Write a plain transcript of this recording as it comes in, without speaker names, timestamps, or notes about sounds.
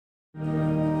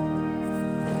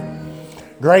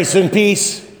Grace and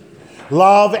peace,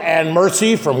 love and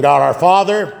mercy from God our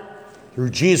Father,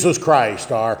 through Jesus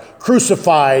Christ, our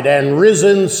crucified and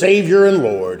risen Savior and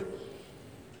Lord.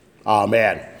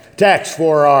 Amen. Text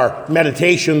for our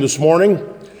meditation this morning,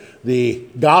 the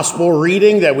gospel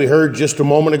reading that we heard just a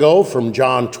moment ago from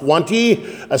John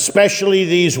 20, especially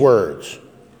these words.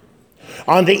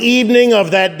 On the evening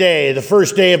of that day, the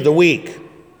first day of the week,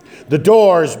 the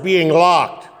doors being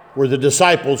locked where the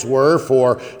disciples were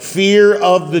for fear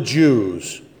of the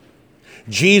Jews,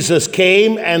 Jesus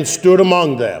came and stood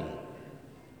among them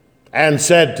and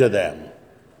said to them,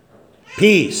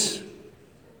 "Peace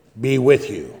be with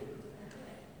you."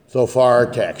 So far our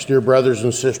text. Dear brothers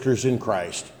and sisters in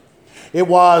Christ, it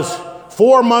was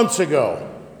 4 months ago,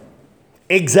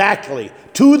 exactly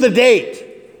to the date,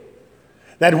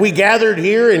 that we gathered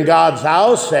here in God's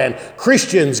house and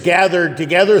Christians gathered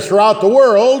together throughout the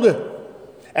world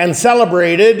and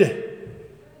celebrated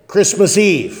Christmas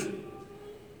Eve.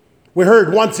 We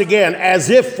heard once again, as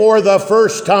if for the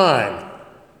first time,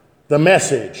 the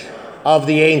message of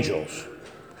the angels.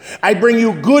 I bring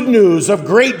you good news of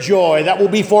great joy that will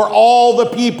be for all the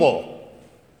people.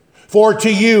 For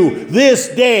to you this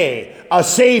day a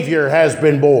Savior has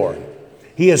been born.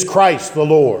 He is Christ the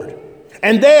Lord.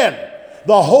 And then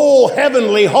the whole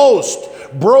heavenly host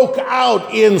broke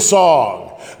out in song.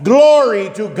 Glory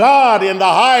to God in the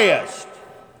highest,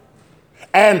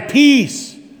 and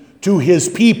peace to his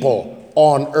people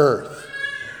on earth.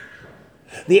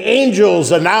 The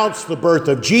angels announced the birth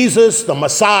of Jesus, the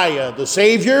Messiah, the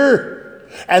Savior,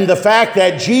 and the fact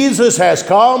that Jesus has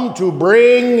come to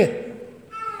bring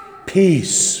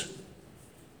peace.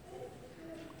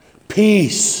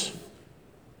 Peace.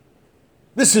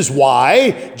 This is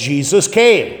why Jesus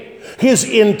came. His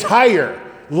entire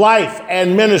life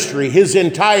and ministry, his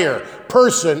entire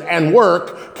person and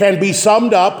work can be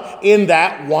summed up in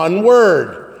that one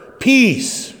word,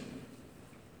 peace.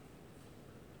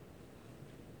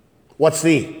 What's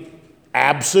the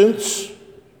absence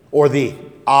or the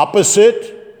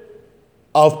opposite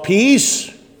of peace?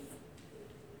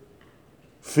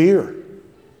 Fear.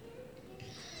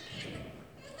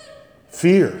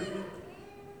 Fear.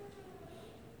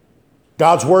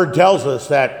 God's word tells us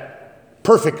that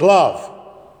perfect love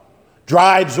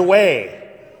drives away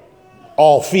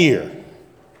all fear.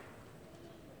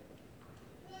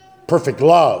 Perfect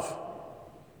love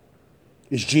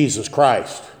is Jesus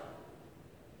Christ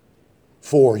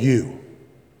for you.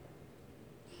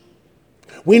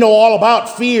 We know all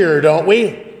about fear, don't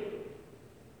we?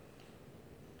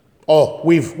 Oh,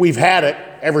 we've had it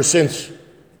ever since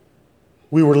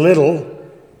we were little.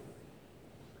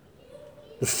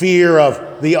 The fear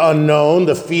of the unknown,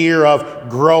 the fear of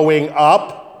growing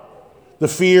up, the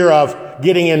fear of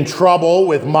getting in trouble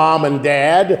with mom and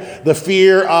dad, the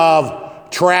fear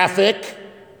of traffic,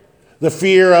 the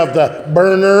fear of the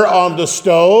burner on the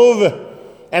stove,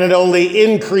 and it only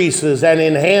increases and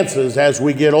enhances as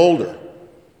we get older.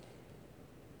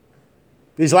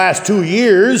 These last 2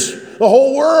 years, the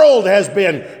whole world has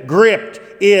been gripped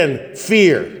in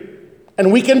fear.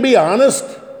 And we can be honest,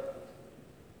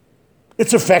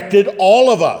 it's affected all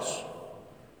of us.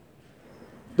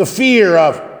 The fear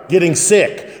of getting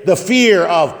sick, the fear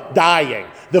of dying,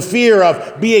 the fear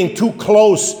of being too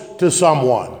close to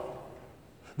someone,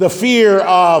 the fear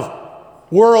of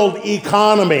world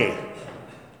economy,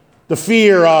 the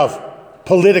fear of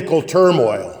political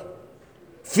turmoil.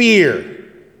 Fear,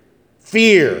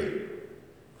 fear,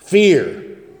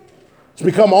 fear. It's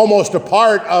become almost a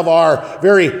part of our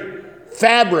very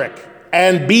fabric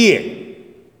and being.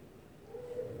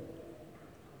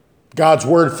 God's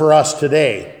word for us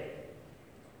today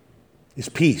is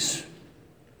peace.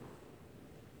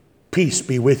 Peace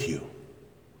be with you.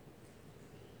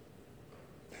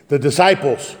 The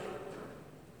disciples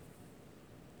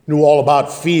knew all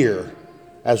about fear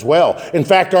as well. In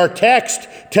fact, our text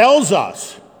tells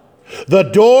us the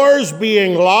doors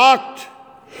being locked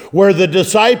where the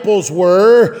disciples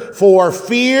were for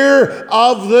fear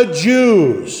of the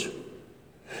Jews.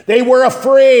 They were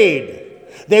afraid.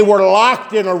 They were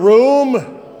locked in a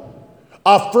room,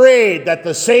 afraid that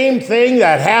the same thing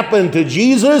that happened to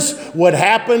Jesus would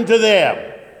happen to them.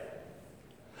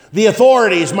 The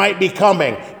authorities might be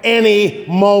coming any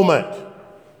moment.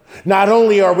 Not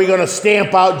only are we going to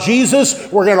stamp out Jesus,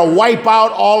 we're going to wipe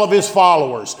out all of his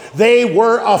followers. They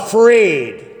were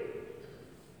afraid.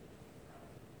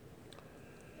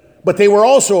 But they were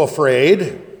also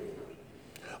afraid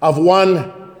of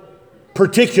one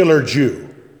particular Jew.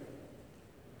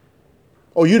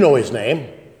 Oh, you know his name.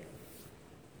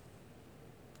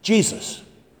 Jesus.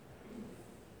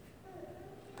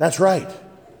 That's right.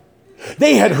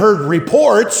 They had heard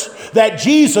reports that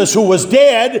Jesus, who was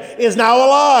dead, is now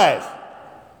alive.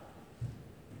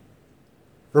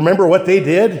 Remember what they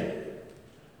did?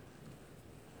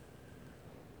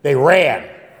 They ran.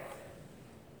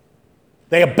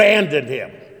 They abandoned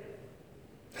him.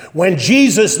 When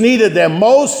Jesus needed them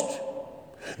most,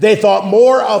 they thought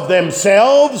more of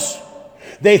themselves,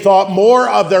 they thought more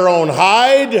of their own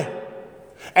hide,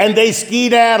 and they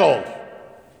skedaddled.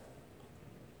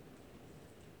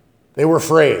 They were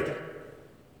afraid.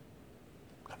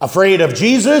 Afraid of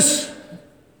Jesus,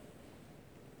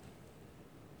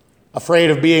 afraid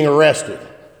of being arrested.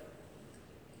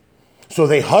 So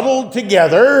they huddled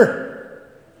together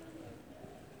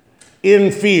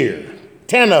in fear.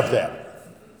 10 of them.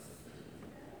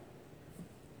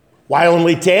 Why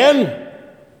only 10?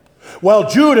 Well,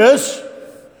 Judas,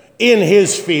 in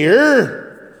his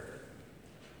fear,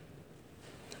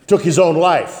 took his own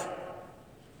life.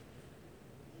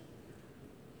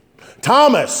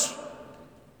 Thomas,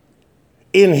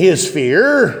 in his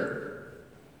fear,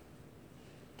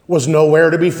 was nowhere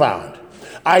to be found.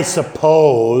 I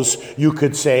suppose you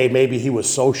could say maybe he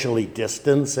was socially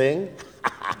distancing,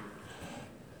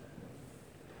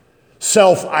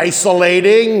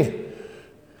 self-isolating.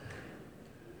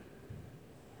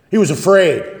 He was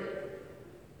afraid.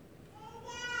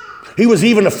 He was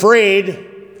even afraid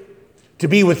to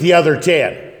be with the other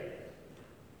 10.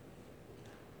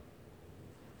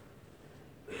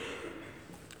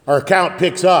 Our account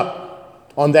picks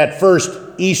up on that first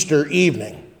Easter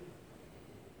evening.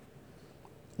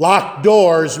 Locked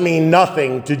doors mean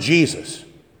nothing to Jesus.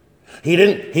 He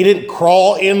didn't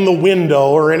crawl in the window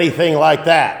or anything like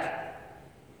that.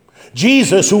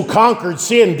 Jesus, who conquered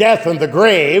sin, death, and the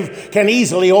grave, can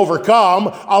easily overcome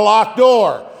a locked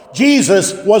door.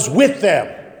 Jesus was with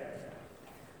them.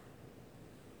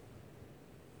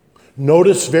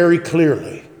 Notice very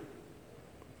clearly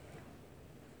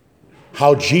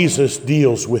how Jesus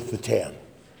deals with the 10.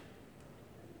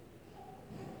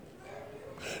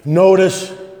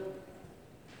 Notice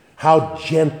how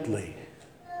gently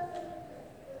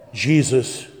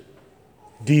Jesus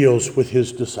deals with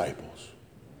his disciples.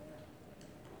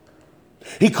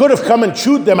 He could have come and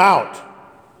chewed them out.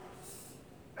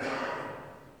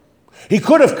 He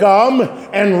could have come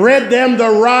and read them the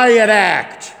riot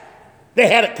act. They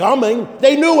had it coming.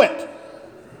 They knew it.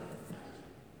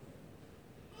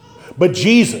 But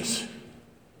Jesus,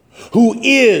 who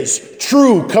is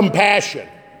true compassion,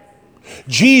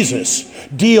 Jesus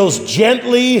deals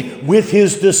gently with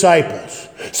his disciples,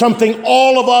 something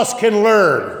all of us can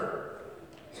learn.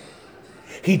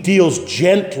 He deals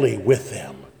gently with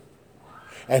them.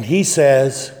 And he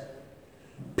says,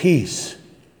 peace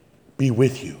be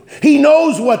with you. He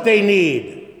knows what they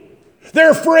need.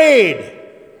 They're afraid.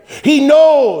 He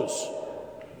knows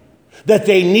that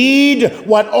they need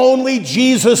what only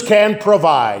Jesus can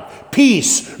provide.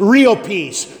 Peace, real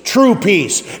peace, true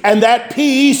peace. And that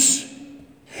peace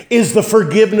is the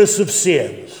forgiveness of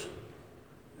sins.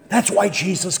 That's why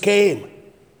Jesus came.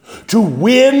 To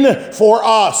win for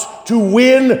us, to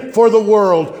win for the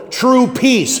world, true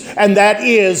peace. And that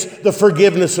is the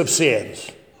forgiveness of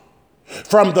sins.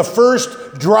 From the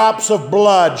first drops of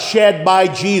blood shed by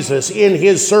Jesus in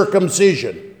his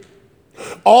circumcision,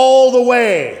 all the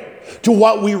way to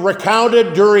what we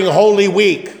recounted during Holy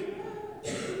Week,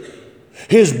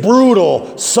 his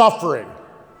brutal suffering,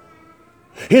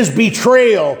 his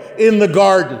betrayal in the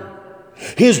garden,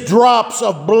 his drops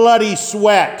of bloody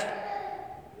sweat,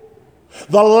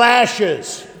 the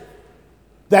lashes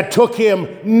that took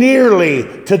him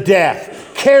nearly to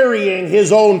death, carrying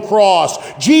his own cross.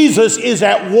 Jesus is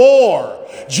at war.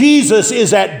 Jesus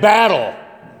is at battle.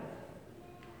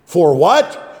 For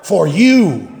what? For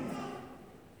you.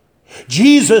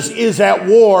 Jesus is at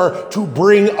war to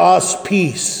bring us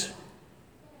peace.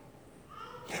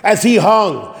 As he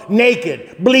hung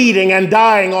naked, bleeding, and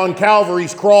dying on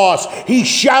Calvary's cross, he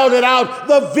shouted out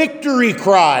the victory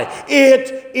cry,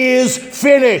 "It is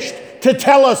finished,"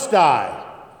 tetelestai.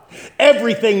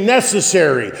 Everything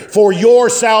necessary for your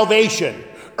salvation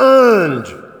earned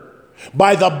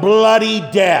by the bloody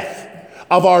death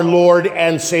of our Lord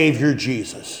and Savior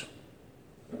Jesus.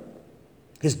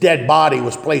 His dead body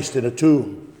was placed in a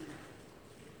tomb.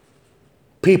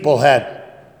 People had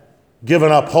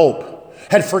given up hope,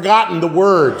 had forgotten the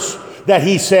words that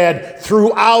he said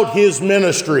throughout his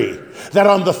ministry, that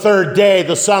on the third day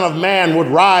the Son of Man would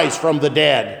rise from the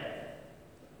dead.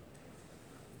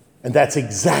 And that's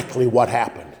exactly what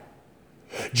happened.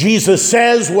 Jesus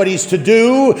says what he's to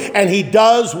do, and he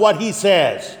does what he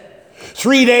says.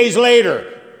 3 days later,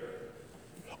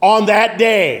 on that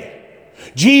day,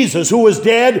 Jesus, who was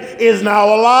dead, is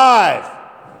now alive.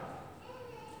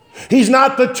 He's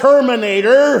not the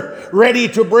Terminator ready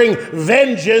to bring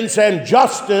vengeance and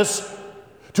justice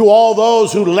to all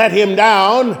those who let him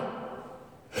down.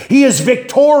 He is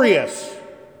victorious.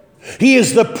 He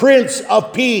is the Prince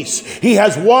of Peace. He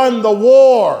has won the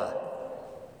war.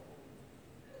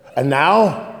 And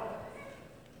now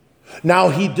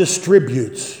he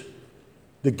distributes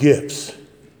the gifts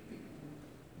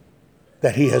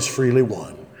that he has freely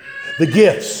won. The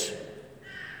gifts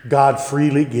God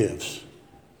freely gives,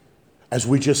 as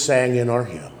we just sang in our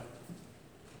hymn.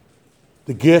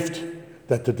 The gift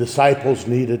that the disciples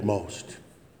needed most,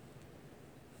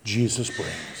 Jesus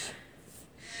brings.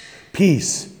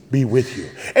 Peace be with you.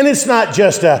 And it's not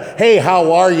just a, hey,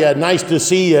 how are you? Nice to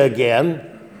see you again.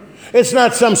 It's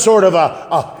not some sort of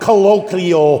a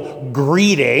colloquial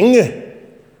greeting.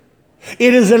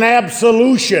 It is an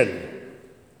absolution.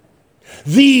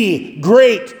 The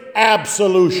great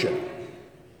absolution.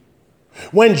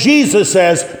 When Jesus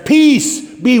says, peace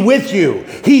be with you,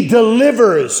 he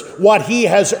delivers what he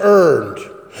has earned.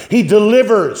 He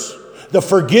delivers the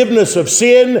forgiveness of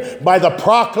sin by the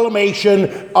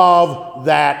proclamation of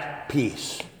that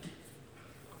peace.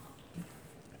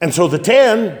 And so the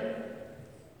 10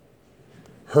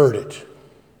 heard it.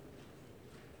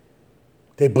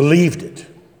 They believed it.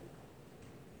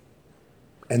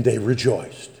 And they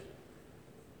rejoiced.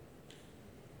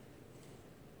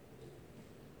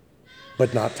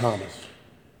 But not Thomas.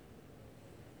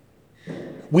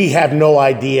 We have no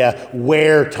idea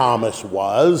where Thomas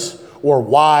was or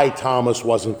why Thomas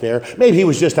wasn't there. Maybe he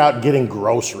was just out getting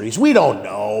groceries. We don't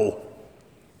know.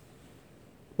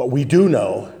 But we do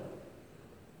know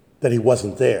that he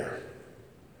wasn't there.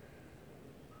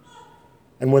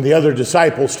 And when the other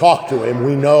disciples talked to him,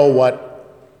 we know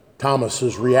what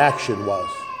Thomas's reaction was,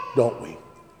 don't we?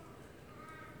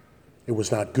 It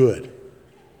was not good.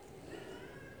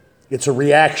 It's a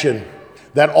reaction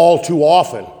that all too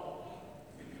often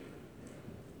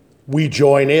we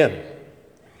join in.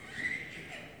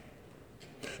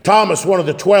 Thomas, one of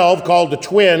the 12, called the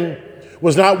twin,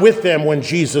 was not with them when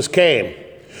Jesus came.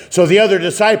 So the other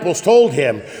disciples told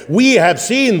him, "We have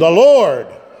seen the Lord."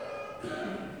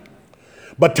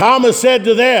 But Thomas said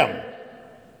to them,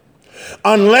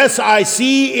 "Unless I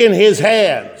see in his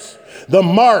hands the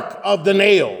mark of the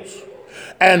nails,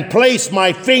 and place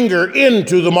my finger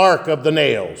into the mark of the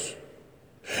nails,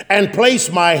 and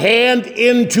place my hand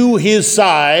into his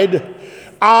side,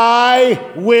 I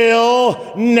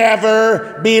will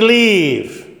never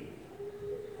believe."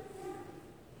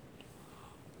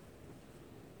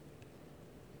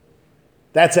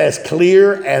 That's as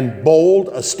clear and bold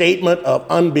a statement of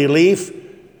unbelief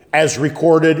as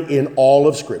recorded in all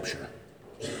of Scripture.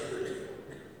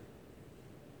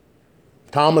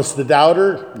 Thomas the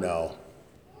doubter? No.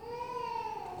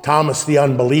 Thomas the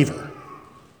unbeliever.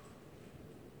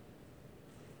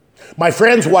 My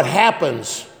friends, what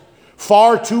happens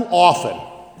far too often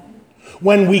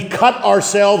when we cut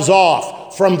ourselves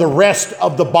off from the rest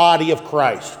of the body of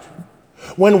Christ,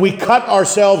 when we cut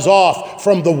ourselves off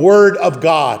from the Word of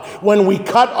God, when we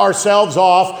cut ourselves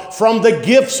off from the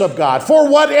gifts of God, for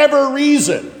whatever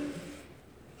reason,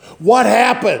 what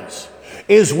happens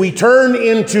is we turn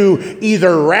into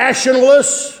either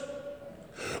rationalists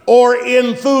or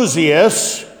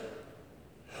enthusiasts,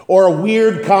 or a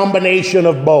weird combination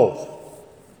of both.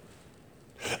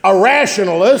 A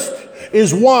rationalist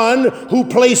is one who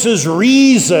places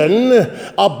reason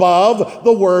above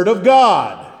the Word of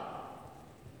God.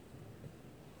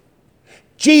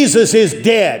 Jesus is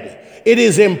dead. It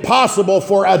is impossible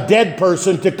for a dead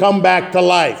person to come back to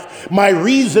life. My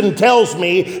reason tells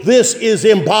me this is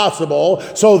impossible,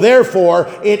 so therefore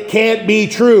it can't be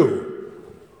true.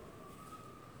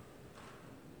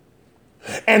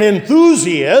 An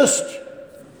enthusiast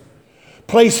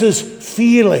places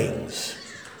feelings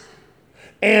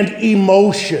and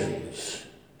emotions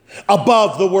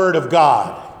above the Word of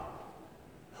God.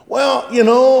 Well, you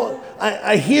know,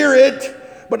 I hear it,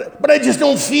 but I just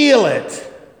don't feel it.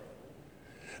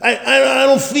 I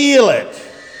don't feel it.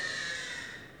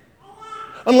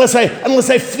 Unless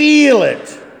I feel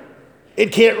it,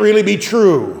 it can't really be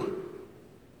true.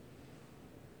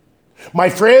 My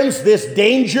friends, this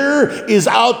danger is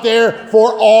out there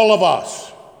for all of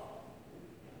us.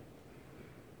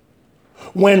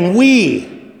 When we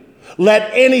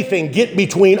let anything get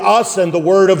between us and the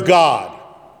Word of God,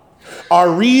 our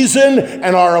reason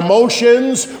and our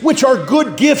emotions, which are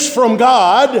good gifts from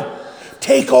God,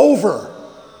 take over.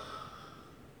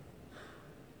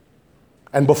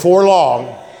 And before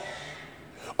long,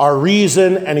 our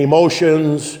reason and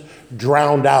emotions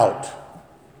drowned out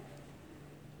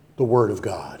the Word of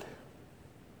God.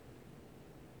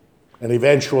 And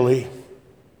eventually,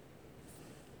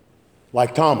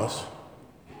 like Thomas,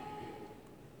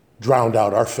 drowned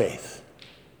out our faith.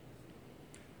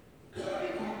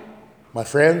 My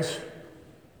friends,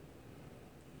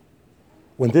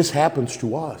 when this happens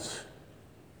to us,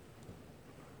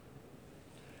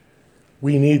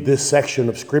 we need this section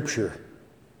of Scripture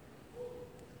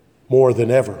more than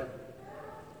ever.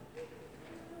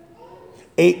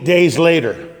 8 days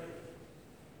later,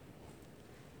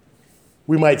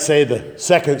 we might say the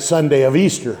second Sunday of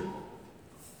Easter.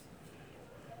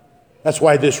 That's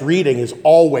why this reading is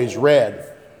always read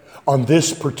on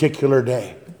this particular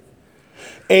day.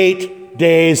 8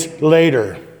 days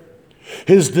later,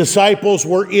 his disciples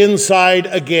were inside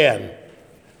again.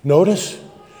 Notice,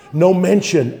 no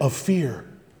mention of fear.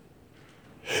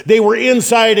 They were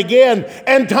inside again,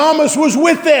 and Thomas was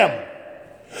with them.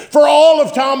 For all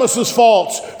of Thomas's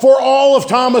faults, for all of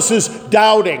Thomas's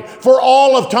doubting, for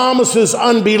all of Thomas's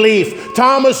unbelief,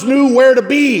 Thomas knew where to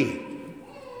be.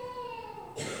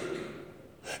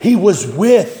 He was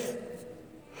with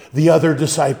the other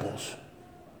disciples.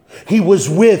 He was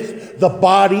with the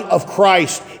body of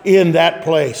Christ in that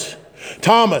place.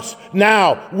 Thomas,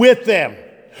 now with them.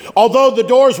 Although the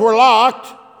doors were locked,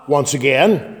 once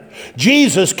again,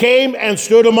 Jesus came and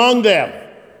stood among them.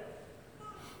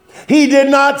 He did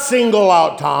not single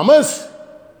out Thomas.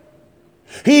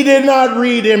 He did not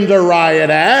read him the riot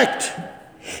act.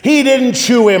 He didn't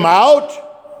chew him out.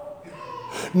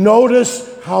 Notice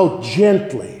how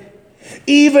gently,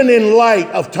 even in light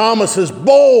of Thomas's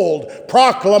bold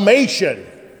proclamation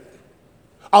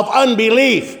of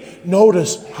unbelief,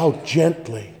 notice how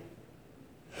gently,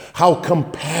 how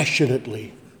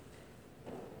compassionately,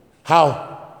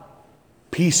 how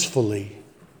peacefully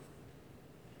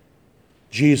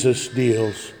Jesus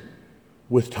deals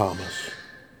with Thomas.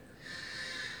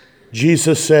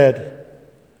 Jesus said,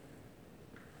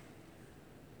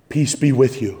 "Peace be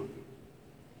with you."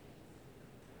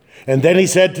 And then he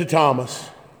said to Thomas,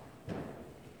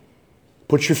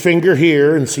 "Put your finger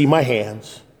here and see my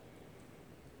hands.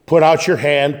 Put out your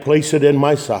hand, place it in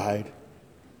my side.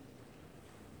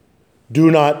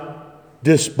 Do not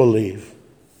disbelieve,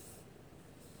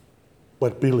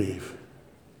 but believe."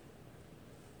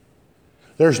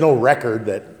 There's no record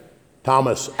that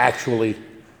Thomas actually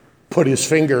put his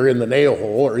finger in the nail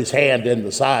hole or his hand in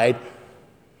the side.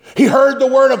 He heard the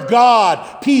word of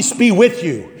God, "Peace be with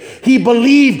you." He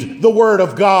believed the word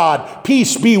of God,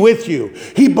 "Peace be with you."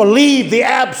 He believed the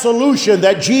absolution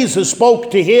that Jesus spoke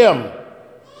to him.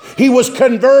 He was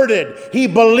converted. He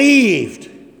believed.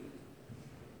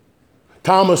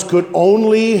 Thomas could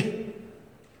only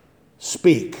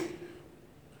speak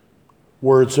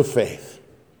words of faith.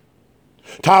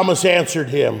 Thomas answered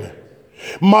him,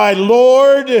 "My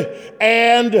Lord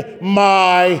and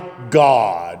my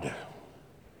God."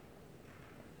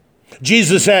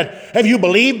 Jesus said, "Have you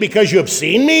believed because you have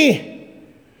seen me?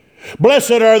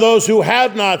 Blessed are those who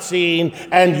have not seen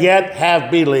and yet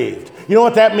have believed." You know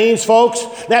what that means, folks?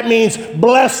 That means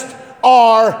blessed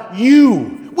are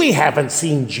you. We haven't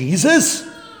seen Jesus,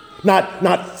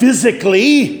 not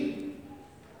physically,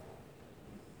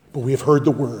 but we have heard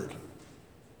the word.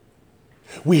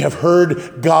 We have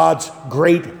heard God's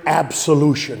great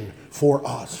absolution for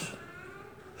us.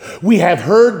 We have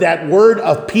heard that word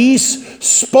of peace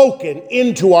spoken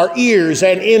into our ears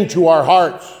and into our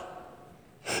hearts.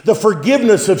 The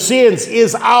forgiveness of sins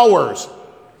is ours,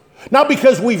 not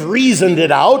because we've reasoned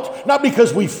it out, not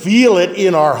because we feel it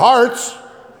in our hearts.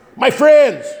 My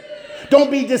friends,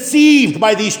 don't be deceived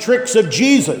by these tricks of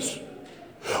Jesus.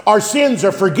 Our sins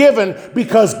are forgiven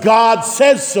because God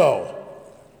says so.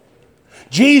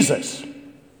 Jesus,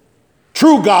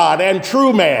 true God and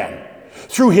true man,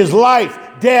 through his life,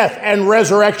 death, and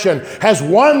resurrection, has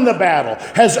won the battle,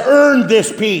 has earned this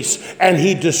peace, and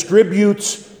he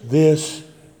distributes this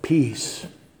peace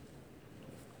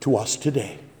to us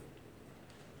today.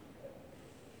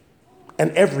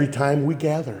 And every time we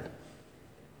gather.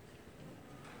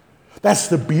 That's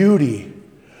the beauty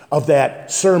of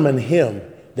that sermon hymn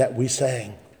that we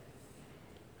sang.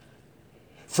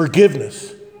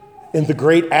 Forgiveness in the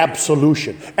great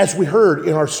absolution, as we heard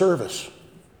in our service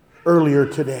earlier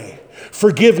today.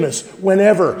 Forgiveness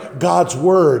whenever God's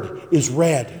word is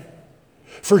read.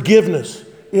 Forgiveness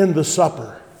in the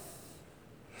supper.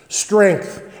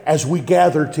 Strength as we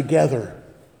gather together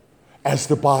as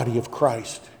the body of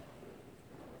Christ.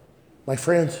 My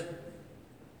friends,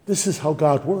 this is how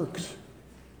God works.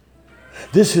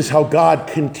 This is how God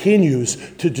continues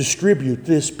to distribute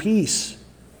this peace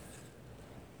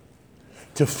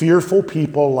to fearful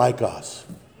people like us.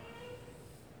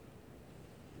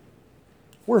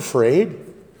 We're afraid.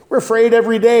 We're afraid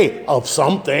every day of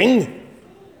something.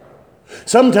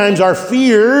 Sometimes our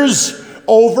fears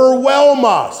overwhelm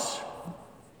us.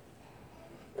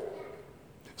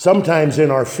 Sometimes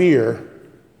in our fear,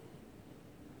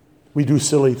 we do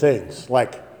silly things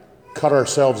like cut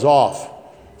ourselves off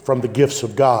from the gifts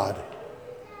of God,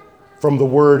 from the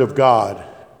Word of God,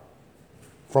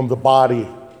 from the body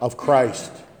of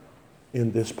Christ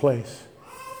in this place.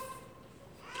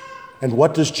 And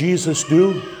what does Jesus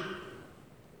do?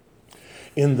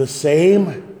 In the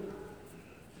same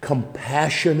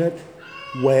compassionate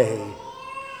way,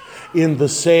 in the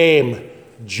same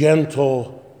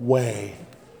gentle way,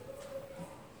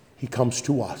 he comes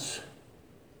to us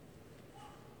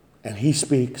and he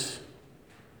speaks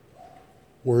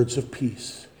words of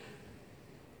peace.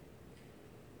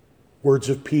 Words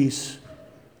of peace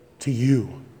to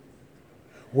you.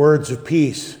 Words of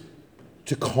peace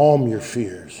to calm your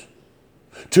fears,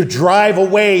 to drive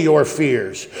away your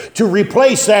fears, to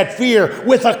replace that fear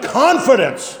with a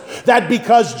confidence that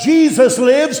because Jesus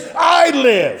lives, I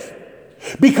live.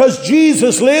 Because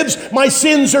Jesus lives, my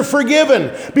sins are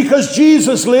forgiven. Because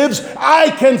Jesus lives,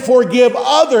 I can forgive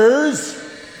others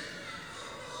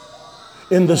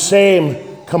in the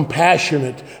same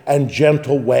compassionate and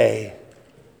gentle way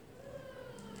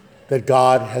that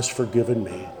God has forgiven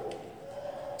me.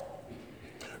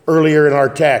 Earlier in our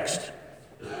text,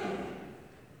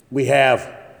 we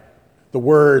have the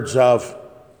words of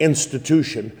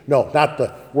institution. No, not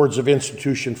the words of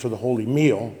institution for the Holy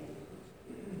Meal,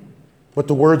 but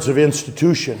the words of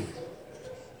institution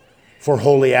for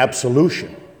Holy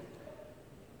Absolution.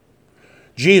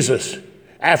 Jesus,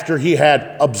 after he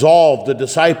had absolved the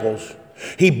disciples,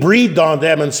 he breathed on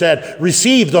them and said,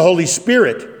 "Receive the Holy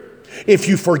Spirit. If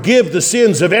you forgive the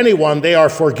sins of anyone, they are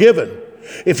forgiven.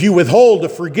 If you withhold the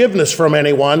forgiveness from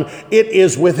anyone, it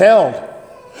is withheld."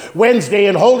 Wednesday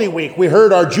in Holy Week, we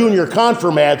heard our junior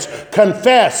confirmants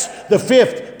confess the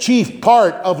fifth chief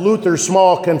part of Luther's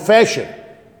small confession.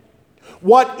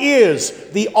 What is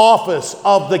the office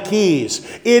of the keys?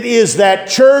 It is that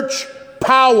church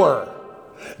power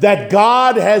that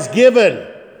God has given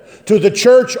to the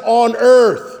church on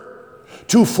earth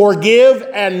to forgive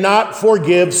and not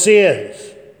forgive sins.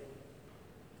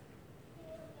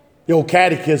 The old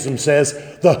catechism says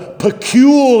the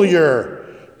peculiar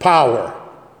power.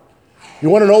 You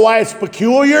want to know why it's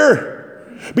peculiar?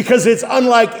 Because it's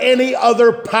unlike any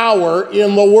other power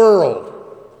in the world.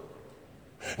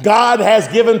 God has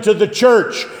given to the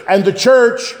church, and the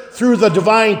church, through the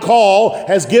divine call,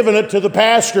 has given it to the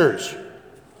pastors.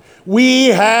 We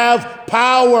have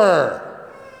power.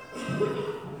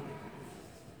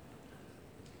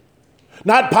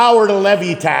 Not power to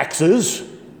levy taxes.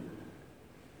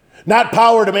 Not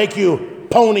power to make you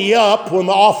pony up when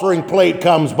the offering plate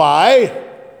comes by.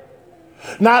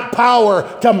 Not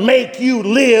power to make you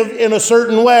live in a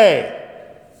certain way.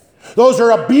 Those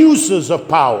are abuses of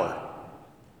power.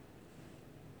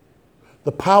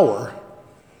 The power,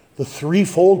 the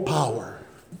threefold power,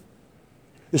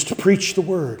 is to preach the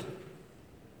word,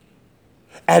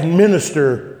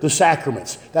 administer the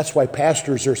sacraments. That's why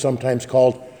pastors are sometimes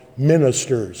called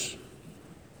ministers.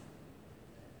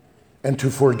 And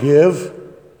to forgive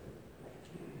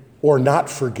or not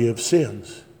forgive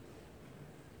sins.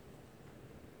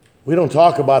 We don't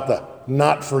talk about the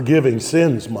not forgiving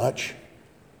sins much.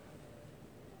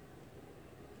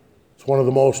 It's one of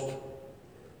the most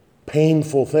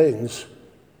painful things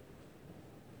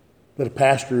that a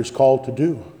pastor is called to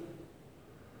do.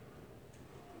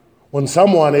 When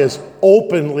someone is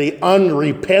openly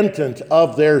unrepentant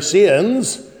of their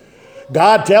sins,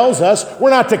 God tells us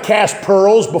we're not to cast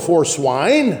pearls before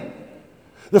swine.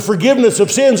 The forgiveness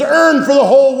of sins earned for the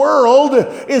whole world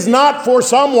is not for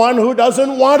someone who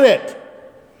doesn't want it.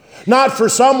 Not for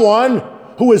someone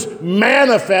who is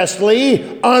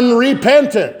manifestly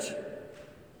unrepentant.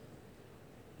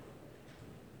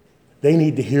 They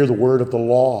need to hear the word of the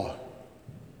law.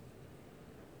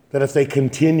 That if they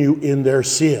continue in their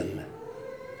sin,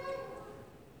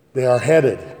 they are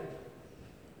headed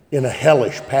in a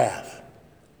hellish path.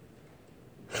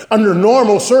 Under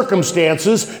normal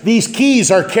circumstances, these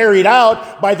keys are carried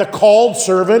out by the called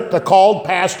servant, the called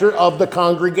pastor of the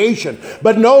congregation.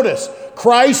 But notice,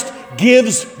 Christ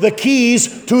gives the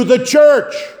keys to the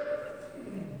church.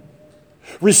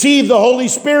 Receive the Holy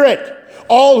Spirit.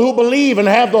 All who believe and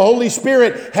have the Holy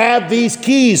Spirit have these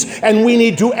keys, and we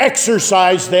need to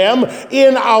exercise them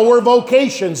in our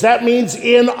vocations. That means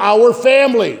in our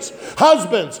families.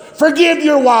 Husbands, forgive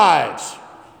your wives.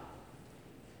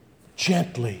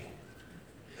 Gently,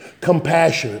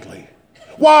 compassionately.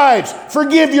 Wives,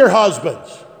 forgive your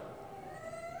husbands.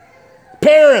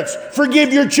 Parents,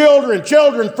 forgive your children.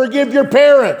 Children, forgive your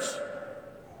parents.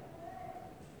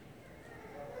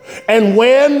 And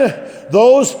when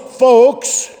those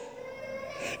folks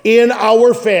in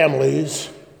our families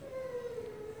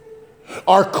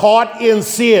are caught in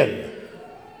sin,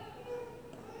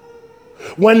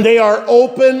 when they are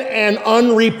open and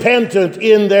unrepentant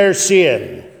in their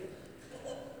sin,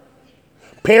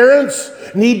 parents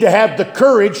need to have the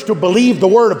courage to believe the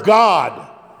Word of God,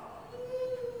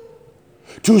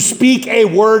 to speak a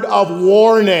word of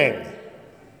warning.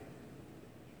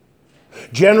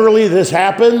 Generally, this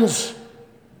happens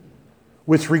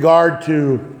with regard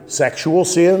to sexual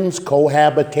sins,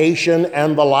 cohabitation,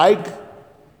 and the like.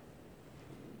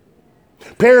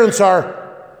 Parents are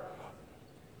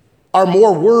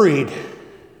more worried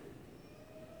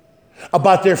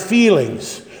about their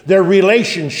feelings, their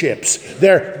relationships,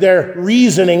 their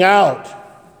reasoning out.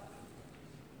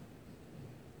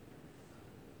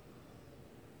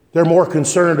 They're more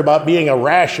concerned about being a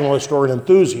rationalist or an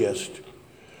enthusiast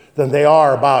than they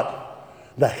are about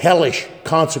the hellish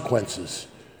consequences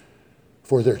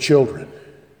for their children.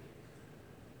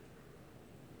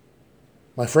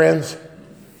 My friends,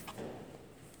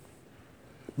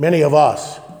 many of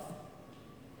us,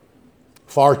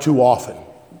 far too often,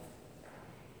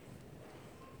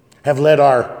 have let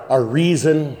our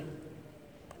reason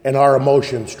and our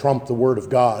emotions trump the Word of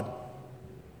God.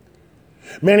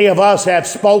 Many of us have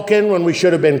spoken when we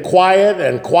should have been quiet,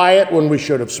 and quiet when we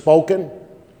should have spoken.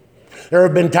 There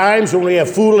have been times when we have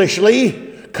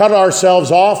foolishly cut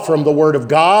ourselves off from the Word of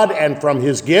God and from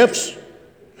His gifts.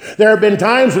 There have been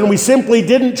times when we simply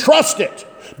didn't trust it,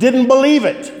 didn't believe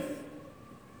it.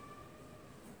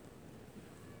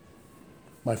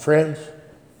 My friends,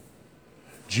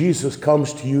 Jesus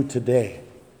comes to you today,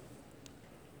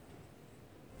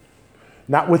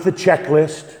 not with a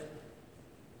checklist,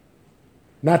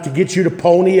 not to get you to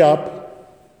pony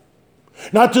up,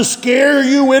 not to scare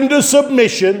you into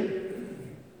submission,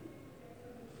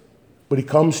 but He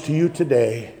comes to you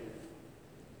today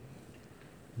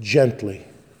gently,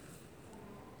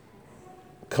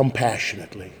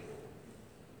 compassionately.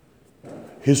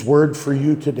 His word for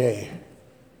you today: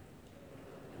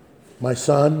 my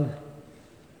son,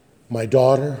 my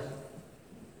daughter,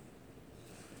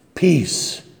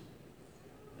 peace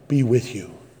be with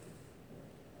you.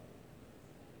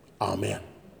 Amen.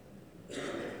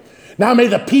 Now may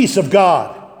the peace of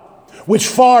God, which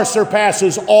far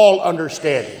surpasses all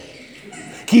understanding,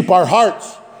 keep our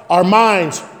hearts, our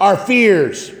minds, our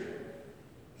fears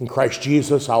in Christ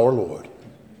Jesus our Lord.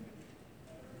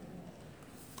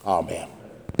 Amen.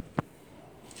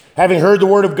 Having heard the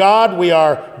word of God, we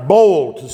are bold to